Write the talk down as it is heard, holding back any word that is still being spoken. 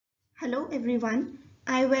Hello everyone,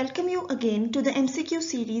 I welcome you again to the MCQ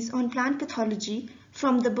series on plant pathology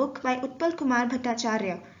from the book by Utpal Kumar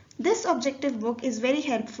Bhattacharya. This objective book is very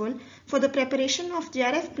helpful for the preparation of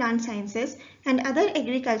Jrf plant sciences and other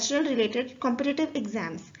agricultural related competitive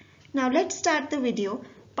exams. Now let's start the video,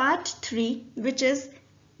 part 3, which is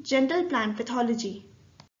general plant pathology.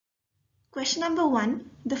 Question number 1.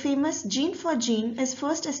 The famous gene for gene is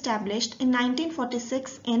first established in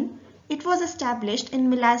 1946 It was established in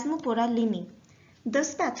Melasmopora lini.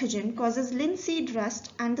 This pathogen causes linseed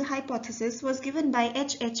rust and the hypothesis was given by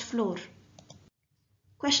H. Floor.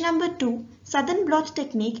 Question number 2. Southern blot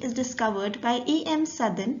technique is discovered by E.M.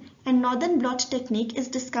 Southern and northern blot technique is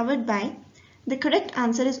discovered by. The correct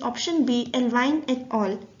answer is option B, Elvine et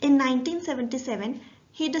al. In 1977,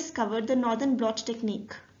 he discovered the northern blot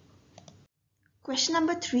technique. Question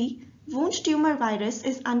number 3. Wound tumor virus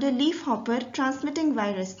is under leafhopper transmitting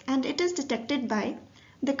virus and it is detected by.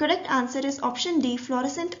 The correct answer is option D,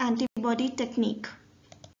 fluorescent antibody technique.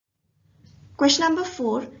 Question number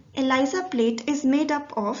 4. ELISA plate is made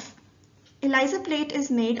of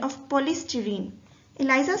polystyrene.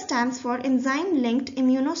 ELISA stands for enzyme linked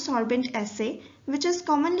immunosorbent assay, which is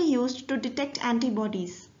commonly used to detect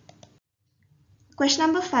antibodies. Question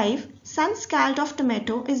number 5. Sun scald of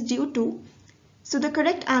tomato is due to. So the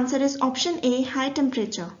correct answer is option A, high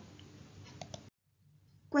temperature.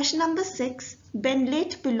 Question number 6.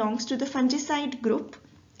 Benlate belongs to the fungicide group.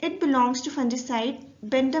 It belongs to fungicide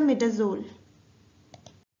bendamidazole.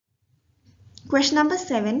 Question number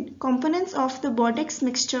 7. Components of the Bordeaux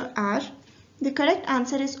mixture are. The correct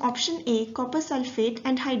answer is option A, copper sulfate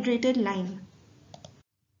and hydrated lime.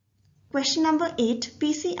 Question number 8.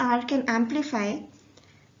 PCR can amplify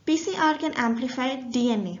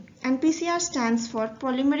DNA and PCR stands for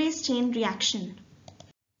polymerase chain reaction.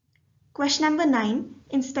 Question number 9.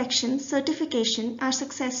 Inspection, certification are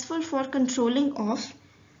successful for controlling of.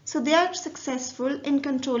 So they are successful in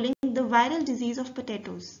controlling the viral disease of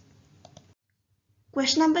potatoes.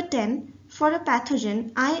 Question number 10. For a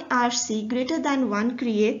pathogen, IRC greater than 1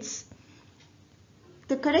 creates.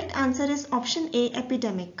 The correct answer is option A,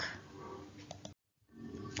 epidemic.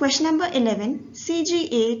 Question number 11.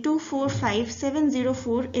 CGA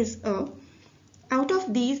 245704 is a. Out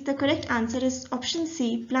of these, the correct answer is option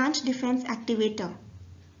C, plant defense activator.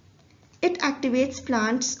 It activates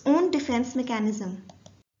plant's own defense mechanism.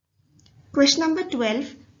 Question number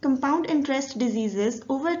 12. Compound interest diseases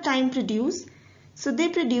over time produce. So they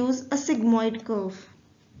produce a sigmoid curve.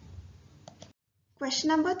 Question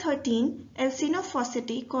number 13.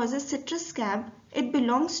 Alcinophosity causes citrus scab. It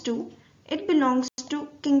belongs to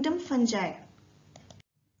kingdom fungi.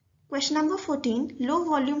 Question number 14. Low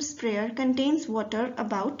volume sprayer contains water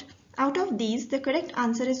about. Out of these, the correct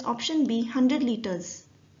answer is option B, 100 liters.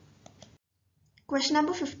 Question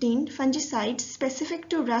number 15. Fungicides specific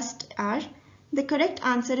to rust are. The correct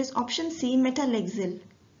answer is option C, metalaxyl.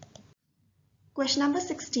 Question number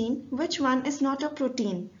 16. Which one is not a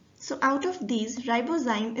protein? So out of these,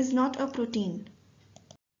 ribozyme is not a protein.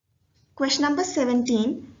 Question number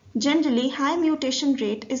 17. Generally, high mutation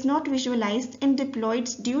rate is not visualized in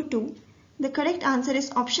diploids due to. The correct answer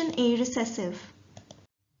is option A, recessive.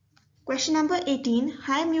 Question number 18.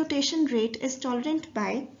 High mutation rate is tolerant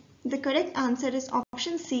by. The correct answer is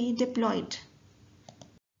option C, diploid.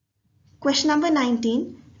 Question number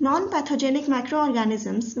 19. Non-pathogenic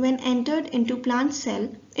microorganisms, when entered into plant cell,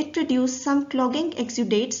 it produces some clogging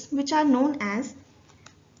exudates which are known as.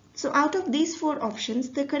 So out of these 4 options,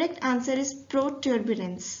 the correct answer is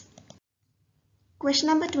protuberance. Question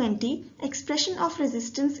number 20. Expression of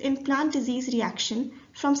resistance in plant disease reaction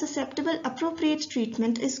from susceptible appropriate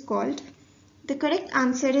treatment is called. The correct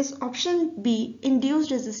answer is option B,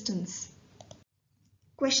 induced resistance.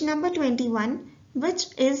 Question number 21. Which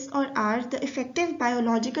is or are the effective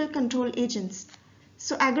biological control agents?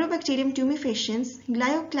 So Agrobacterium tumefaciens,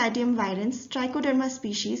 Gliocladium virens, Trichoderma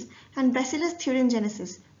species and Bacillus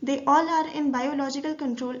thuringiensis. They all are in biological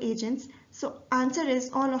control agents. So answer is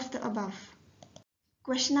all of the above.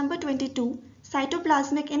 Question number 22.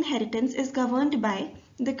 Cytoplasmic inheritance is governed by.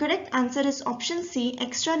 The correct answer is option C,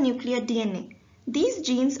 extranuclear DNA. These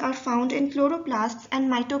genes are found in chloroplasts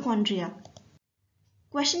and mitochondria.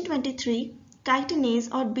 Question 23.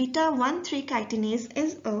 Chitinase or beta-1,3 chitinase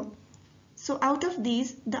is a. So out of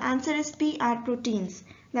these, the answer is PR proteins,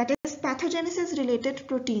 that is pathogenesis related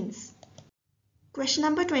proteins. Question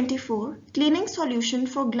number 24. Cleaning solution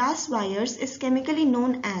for glass wires is chemically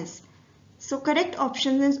known as. So correct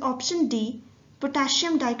option is option D,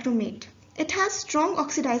 potassium dichromate. It has strong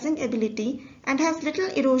oxidizing ability and has little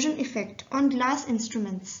erosion effect on glass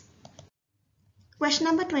instruments. Question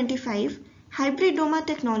number 25. Hybridoma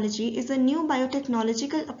technology is a new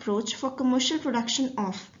biotechnological approach for commercial production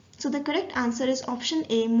of. So the correct answer is option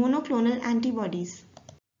A, monoclonal antibodies.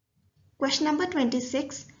 Question number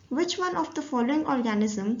 26. Which one of the following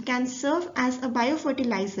organism can serve as a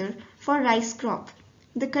biofertilizer for rice crop?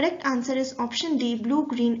 The correct answer is option D,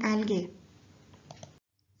 blue-green algae.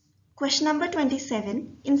 Question number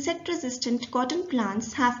 27. Insect-resistant cotton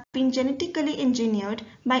plants have been genetically engineered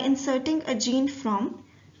by inserting a gene from.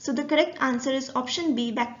 So the correct answer is option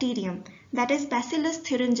B, bacterium, that is Bacillus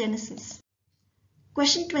thuringiensis.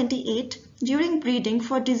 Question 28. During breeding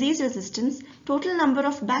for disease resistance, total number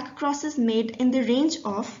of back crosses made in the range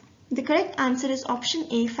of. The correct answer is option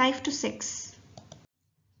A, 5 to 6.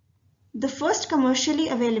 The first commercially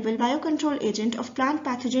available biocontrol agent of plant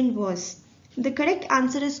pathogen was. The correct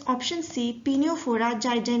answer is option C, Piniophora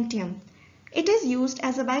giganteum. It is used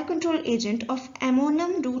as a biocontrol agent of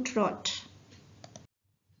ammonium root rot.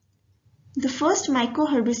 The first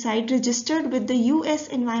mycoherbicide registered with the U.S.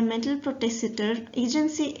 Environmental Protection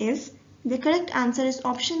Agency is. The correct answer is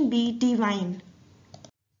option B, Divine.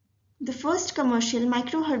 The first commercial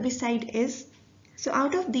microherbicide is. So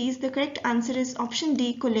out of these, the correct answer is option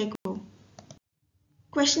D, Colego.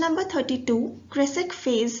 Question number 32. Crescent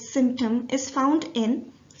phase symptom is found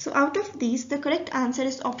in. So out of these, the correct answer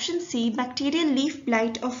is option C, bacterial leaf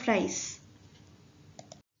blight of rice.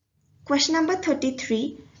 Question number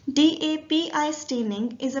 33. DAPI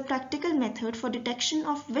staining is a practical method for detection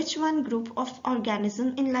of which one group of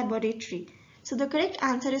organism in laboratory. So the correct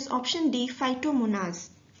answer is option D, Phytomonas.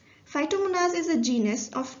 Phytomonas is a genus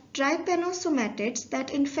of trypanosomatids that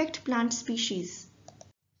infect plant species.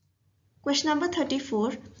 Question number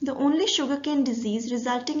 34. The only sugarcane disease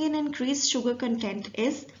resulting in increased sugar content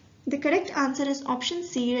is. The correct answer is option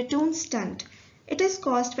C, ratoon stunt. It is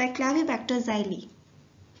caused by Clavibacter xylem.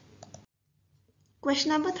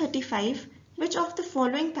 Question number 35. Which of the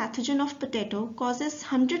following pathogen of potato causes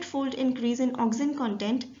 100-fold increase in oxen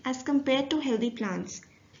content as compared to healthy plants?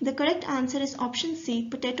 The correct answer is option C,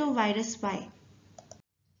 potato virus Y.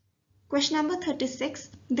 Question number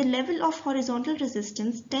 36. The level of horizontal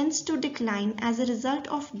resistance tends to decline as a result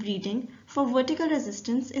of breeding for vertical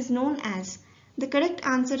resistance is known as. The correct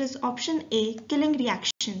answer is option A, killing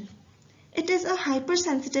reaction. It is a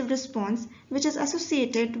hypersensitive response which is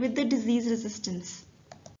associated with the disease resistance.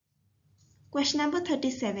 Question number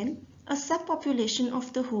 37. A subpopulation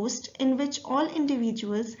of the host in which all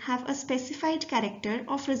individuals have a specified character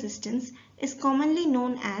of resistance is commonly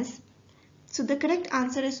known as. So the correct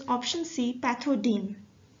answer is option C, pathodim.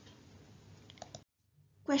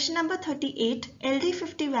 Question number 38.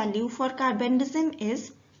 LD50 value for carbendazim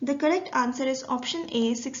is. The correct answer is option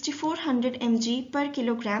A, 6400 mg per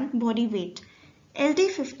kilogram body weight.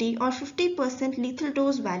 LD50 or 50% lethal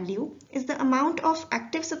dose value is the amount of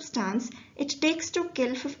active substance it takes to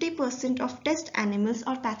kill 50% of test animals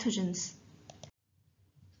or pathogens.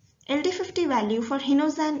 LD50 value for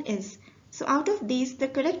hinozan is. So out of these, the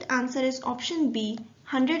correct answer is option B,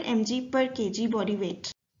 100 mg per kg body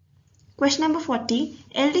weight. Question number 40.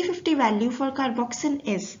 LD50 value for carboxyn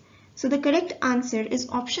is. So the correct answer is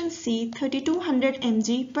option C, 3200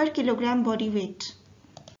 mg per kilogram body weight.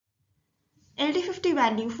 LD50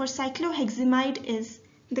 value for cycloheximide is.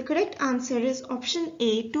 The correct answer is option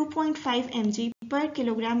A, 2.5 mg per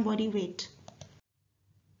kilogram body weight.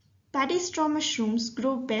 Paddy straw mushrooms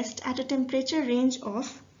grow best at a temperature range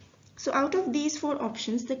of. So out of these four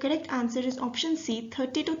options, the correct answer is option C,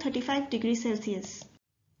 30 to 35 degrees Celsius.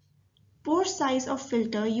 Pore size of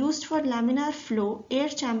filter used for laminar flow air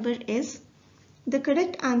chamber is. The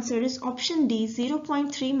correct answer is option D,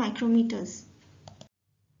 0.3 micrometers.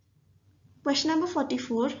 Question number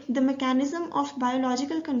 44. The mechanism of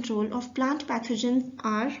biological control of plant pathogens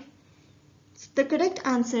are. The correct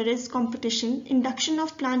answer is competition, induction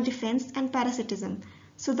of plant defense and parasitism.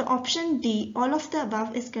 So the option D, all of the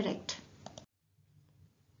above is correct.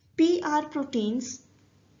 PR proteins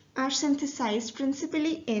are synthesized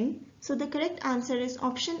principally in. So the correct answer is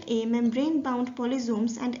option A, membrane-bound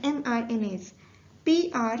polysomes and mRNAs.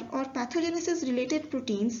 PR or pathogenesis related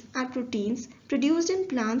proteins are proteins produced in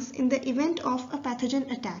plants in the event of a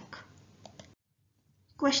pathogen attack.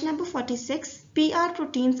 Question number 46. PR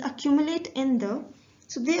proteins accumulate in the.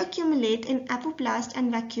 So they accumulate in apoplast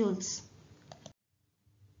and vacuoles.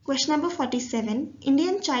 Question number 47.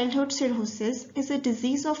 Indian childhood cirrhosis is a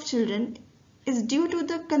disease of children is due to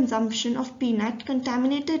the consumption of peanut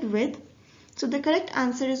contaminated with. So the correct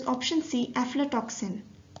answer is option C, aflatoxin.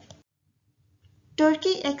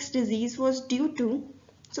 Turkey X disease was due to.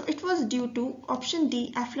 So it was due to option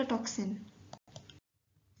D, aflatoxin.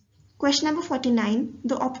 Question number 49.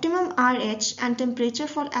 The optimum RH and temperature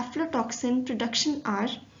for aflatoxin production are.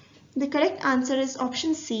 The correct answer is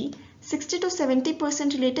option C, 60 to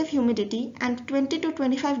 70% relative humidity and 20 to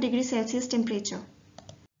 25 degrees Celsius temperature.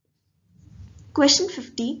 Question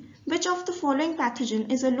 50. Which of the following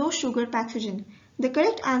pathogen is a low sugar pathogen? The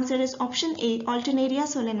correct answer is option A, Alternaria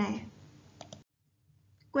solanae.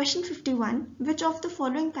 Question 51. Which of the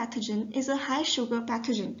following pathogen is a high sugar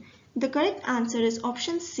pathogen? The correct answer is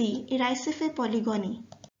option C, Erysiphe polygoni.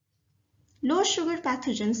 Low sugar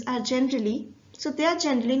pathogens are generally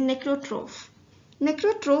necrotroph.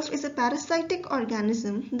 Necrotroph is a parasitic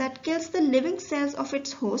organism that kills the living cells of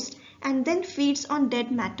its host and then feeds on dead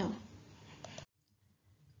matter.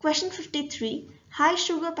 Question 53. High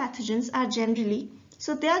sugar pathogens are generally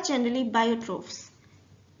biotrophs.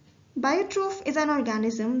 Biotroph is an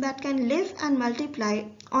organism that can live and multiply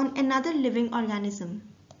on another living organism.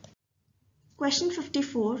 Question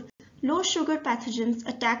 54. Low sugar pathogens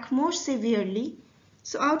attack more severely.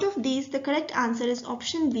 So out of these, the correct answer is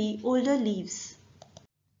option B, older leaves.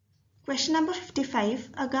 Question number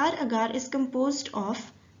 55. Agar-agar is composed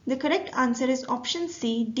of. The correct answer is option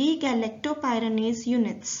C, D-galactopyranose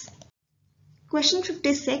units. Question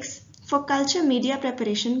 56. For culture media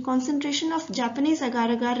preparation, concentration of Japanese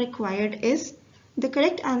agar-agar required is. The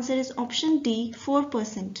correct answer is option D,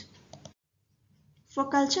 4%. For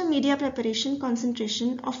culture media preparation,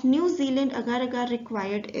 concentration of New Zealand agar-agar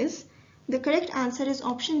required is. The correct answer is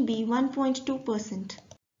option B, 1.2%.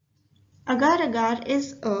 Agar-agar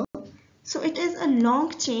is it is a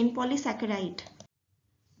long chain polysaccharide.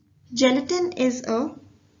 Gelatin is a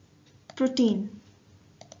protein.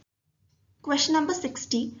 Question number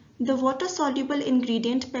 60. The water-soluble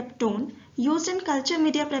ingredient peptone used in culture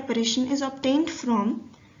media preparation is obtained from.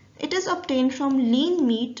 It is obtained from lean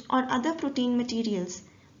meat or other protein materials.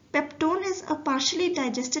 Peptone is a partially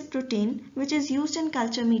digested protein which is used in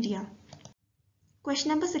culture media. Question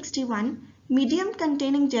number 61. Medium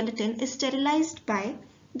containing gelatin is sterilized by.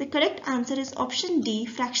 The correct answer is option D,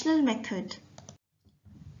 fractional method.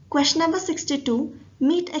 Question number 62.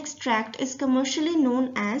 Meat extract is commercially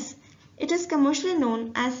known as. It is commercially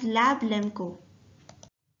known as Lab Lemco.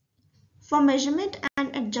 For measurement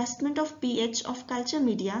and adjustment of pH of culture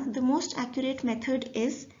media, the most accurate method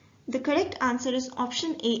is. The correct answer is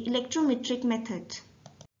option A, electrometric method.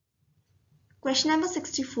 Question number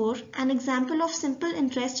 64. An example of simple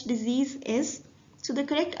interest disease is. So the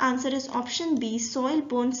correct answer is option B,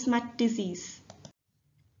 soil-borne smut disease.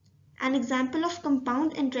 An example of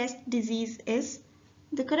compound interest disease is.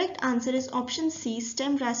 The correct answer is option C,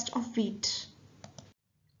 stem rust of wheat.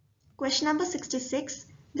 Question number 66.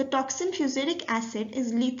 The toxin fusidic acid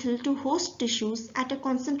is lethal to host tissues at a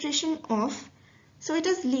concentration of. So it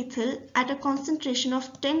is lethal at a concentration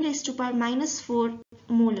of 10 raised to power -4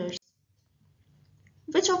 molars.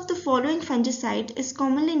 Which of the following fungicide is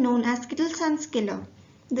commonly known as Kittleson's killer?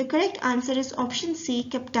 The correct answer is option C,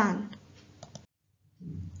 Captan.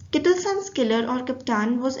 Kittleson's killer or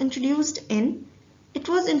Captan was introduced in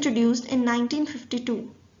 1952.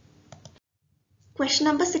 Question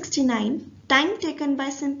number 69. Time taken by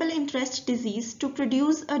simple interest disease to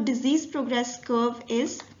produce a disease progress curve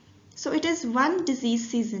is. So it is 1 disease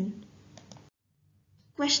season.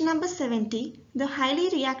 Question number 70. The highly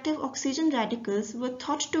reactive oxygen radicals were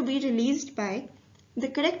thought to be released by. The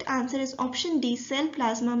correct answer is option D, cell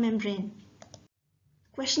plasma membrane.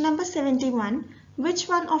 Question number 71. Which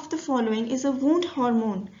one of the following is a wound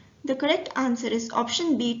hormone? The correct answer is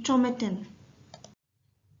option B, chromatin.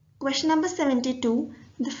 Question number 72.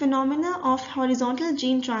 The phenomena of horizontal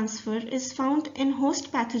gene transfer is found in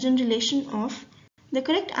host pathogen relation of. The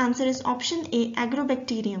correct answer is option A,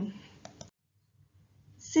 agrobacterium.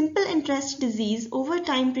 Simple interest disease over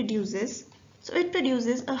time produces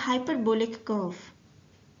a hyperbolic curve.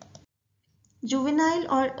 Juvenile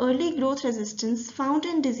or early growth resistance found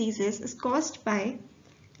in diseases is caused by.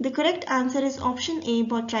 The correct answer is option A,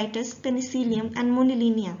 botrytis, penicillium and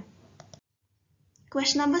monilinia.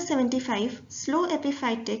 Question number 75. Slow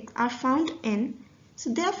epiphytics are found in. So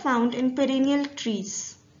they are found in perennial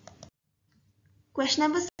trees. Question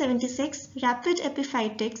number 76. Rapid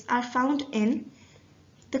epiphytics are found in.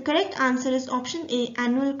 The correct answer is option A,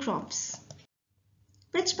 annual crops.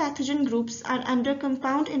 Which pathogen groups are under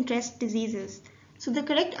compound interest diseases? So the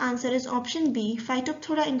correct answer is option B,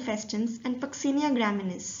 Phytophthora infestans and Puccinia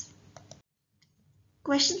graminis.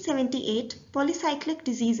 Question 78. Polycyclic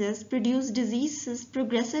diseases produce diseases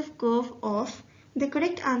progressive curve of. The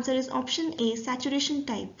correct answer is option A, saturation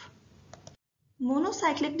type.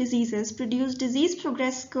 Monocyclic diseases produce disease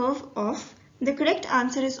progress curve of. The correct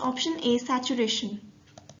answer is option A, saturation.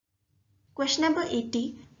 Question number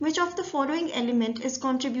 80. Which of the following element is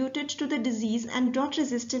contributed to the disease and drought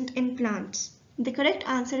resistant in plants? The correct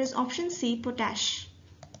answer is option C, potash.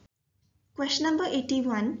 Question number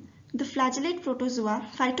 81. The flagellate protozoa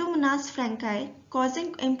Phytomonas franci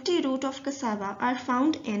causing empty root of cassava are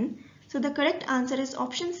found in, so the correct answer is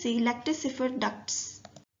option C, lacticifer ducts.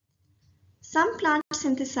 Some plants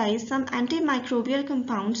synthesize some antimicrobial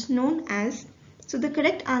compounds known as, so the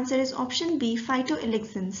correct answer is option B,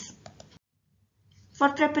 phytoalexins. For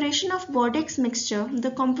preparation of Bordeaux mixture,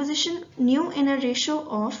 the composition new in a ratio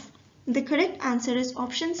of, the correct answer is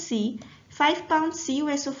option C, 5 pounds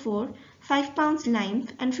CuSO4, 5 pounds lime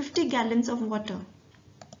and 50 gallons of water.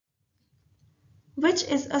 Which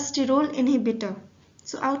is a sterol inhibitor?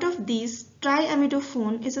 So out of these,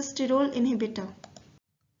 triamidophone is a sterol inhibitor.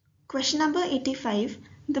 Question number 85.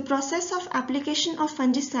 The process of application of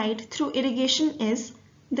fungicide through irrigation is,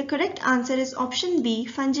 the correct answer is option B,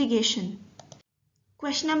 fungigation.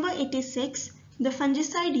 Question number 86. The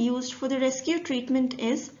fungicide used for the rescue treatment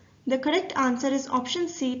is, the correct answer is option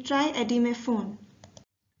C, triadimephone.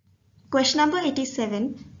 Question number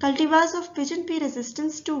 87. Cultivars of pigeon pea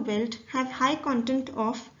resistance to wilt have high content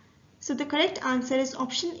of, so the correct answer is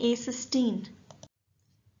option A, cysteine.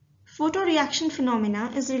 Photoreaction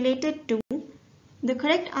phenomena is related to, the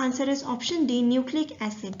correct answer is option D, nucleic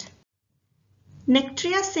acid.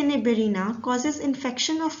 Nectria cineberina causes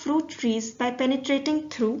infection of fruit trees by penetrating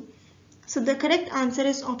through, so the correct answer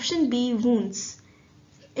is option B, wounds.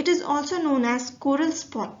 It is also known as coral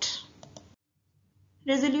spot.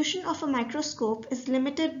 Resolution of a microscope is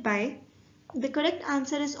limited by, the correct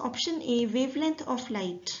answer is option A, wavelength of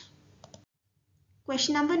light.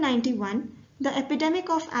 Question number 91. The epidemic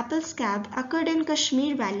of apple scab occurred in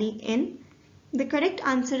Kashmir Valley in, the correct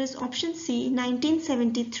answer is option C,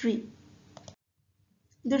 1973.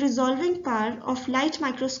 The resolving power of light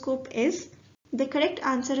microscope is, the correct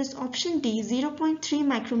answer is option D, 0.3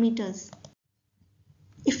 micrometers.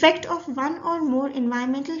 Effect of one or more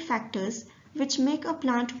environmental factors which make a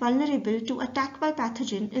plant vulnerable to attack by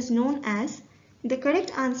pathogen is known as, the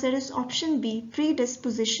correct answer is option B,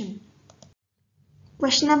 predisposition.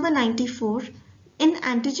 Question number 94. In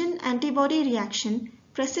antigen-antibody reaction,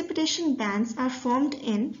 precipitation bands are formed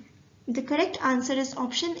in, the correct answer is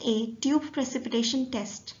option A, tube precipitation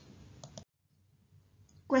test.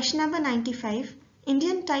 Question number 95.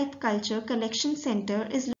 Indian Type Culture Collection Center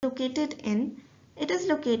is located in, it is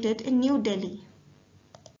located in New Delhi.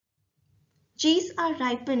 Cheese are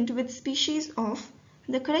ripened with species of,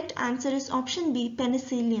 the correct answer is option B,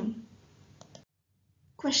 penicillium.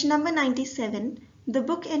 Question number 97. The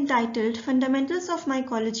book entitled Fundamentals of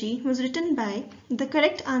Mycology was written by, the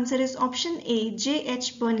correct answer is option A,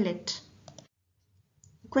 J.H. Burnett.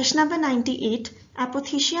 Question number 98.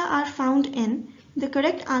 Apothecia are found in, the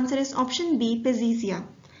correct answer is option B, Pezizia.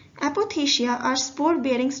 Apothecia are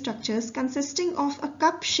spore-bearing structures consisting of a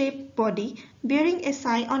cup-shaped body bearing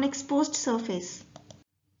acini on exposed surface.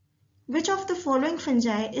 Which of the following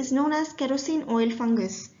fungi is known as kerosene oil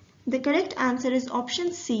fungus? The correct answer is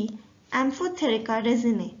option C, Amphotherica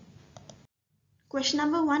resinae. Question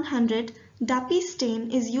number 100. DAPI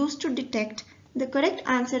stain is used to detect, the correct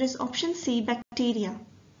answer is option C, bacteria.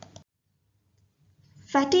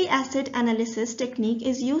 Fatty acid analysis technique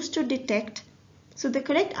is used to detect, so the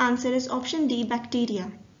correct answer is option D,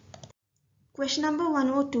 bacteria. Question number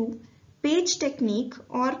 102. Page technique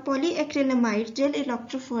or polyacrylamide gel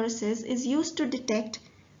electrophoresis is used to detect,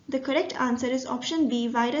 the correct answer is option B,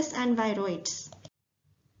 virus and viroids.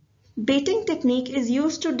 Baiting technique is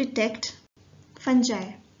used to detect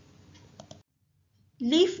fungi.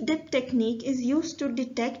 Leaf dip technique is used to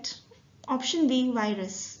detect, option B,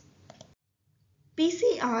 virus.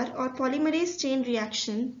 PCR or polymerase chain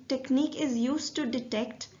reaction technique is used to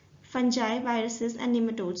detect fungi, viruses and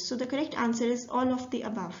nematodes. So the correct answer is all of the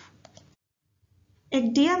above.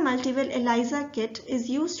 ECDIA multiple ELISA kit is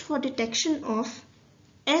used for detection of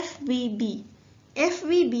FVB.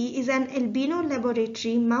 FVB is an albino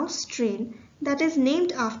laboratory mouse strain that is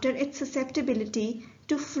named after its susceptibility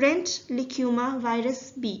to French leukemia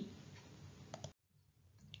virus B.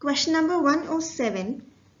 Question number 107.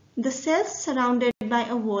 The cells surrounded by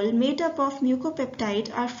a wall made up of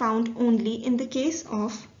mucopeptide are found only in the case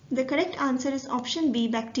of, the correct answer is option B,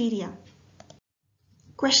 bacteria.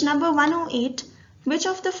 Question number 108. Which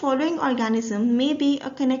of the following organism may be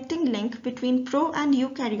a connecting link between pro and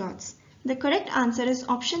eukaryotes? The correct answer is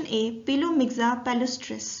option A, Pelomyxa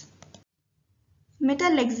palustris.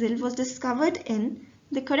 Metalaxyl was discovered in,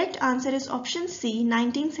 the correct answer is option C,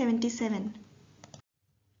 1977.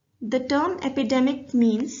 The term epidemic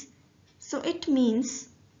means, so it means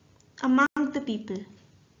among the people.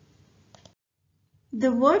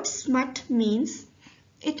 The word smut means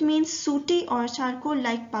sooty or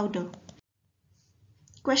charcoal-like powder.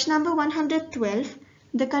 Question number 112.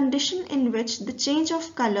 The condition in which the change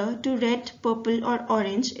of color to red, purple or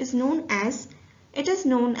orange is known as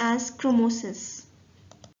chromosis.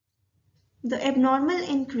 The abnormal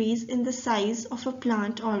increase in the size of a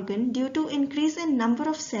plant organ due to increase in number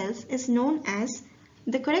of cells is known as,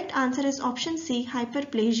 the correct answer is option C,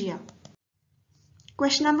 hyperplasia.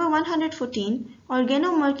 Question number 114.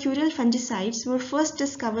 Organomercurial fungicides were first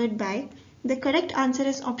discovered by, the correct answer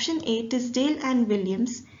is option A, Tisdale and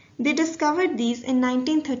Williams. They discovered these in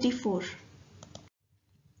 1934.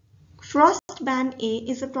 Frostban A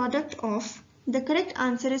is a product of, the correct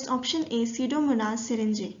answer is option A, Pseudomonas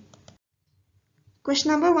syringae.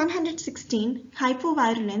 Question number 116.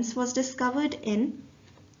 Hypovirulence was discovered in,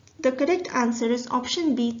 the correct answer is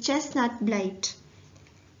option B, chestnut blight.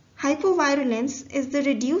 Hypovirulence is the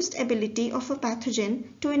reduced ability of a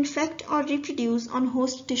pathogen to infect or reproduce on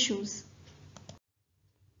host tissues.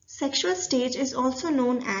 Sexual stage is also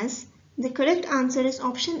known as, the correct answer is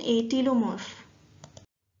option A, telomorph.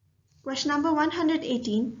 Question number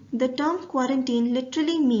 118. The term quarantine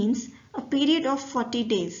literally means a period of 40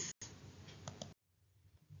 days.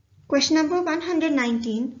 Question number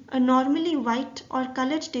 119. A normally white or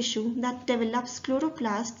colored tissue that develops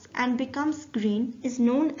chloroplasts and becomes green is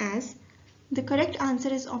known as, the correct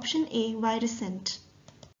answer is option A, virescent.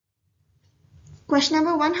 Question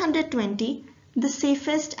number 120. The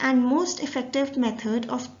safest and most effective method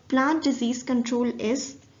of plant disease control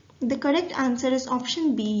is, the correct answer is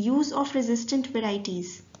option B, use of resistant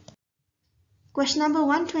varieties. Question number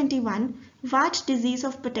 121. What disease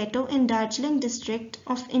of potato in Darjeeling district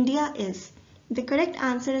of India is? The correct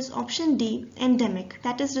answer is option D, endemic,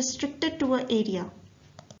 that is restricted to an area.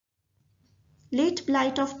 Late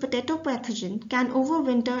blight of potato pathogen can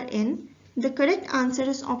overwinter in, the correct answer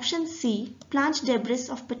is option C, plant debris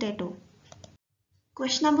of potato.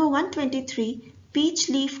 Question number 123. Peach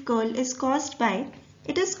leaf curl is caused by,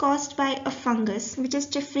 it is caused by a fungus which is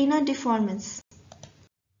Chephrina deformis.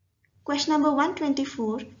 Question number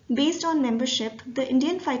 124. Based on membership, the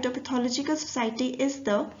Indian Phytopathological Society is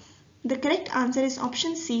the correct answer is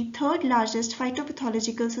option C, third largest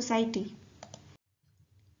phytopathological society.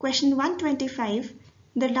 Question 125.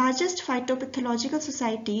 The largest phytopathological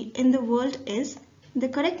society in the world is, the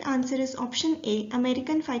correct answer is option A,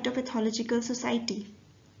 American Phytopathological Society.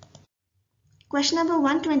 Question number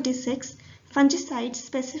 126. Fungicides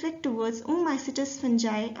specific towards Mycetes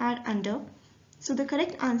fungi are under, so the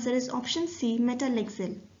correct answer is option C,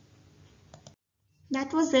 metalaxyl.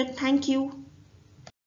 That was it. Thank you.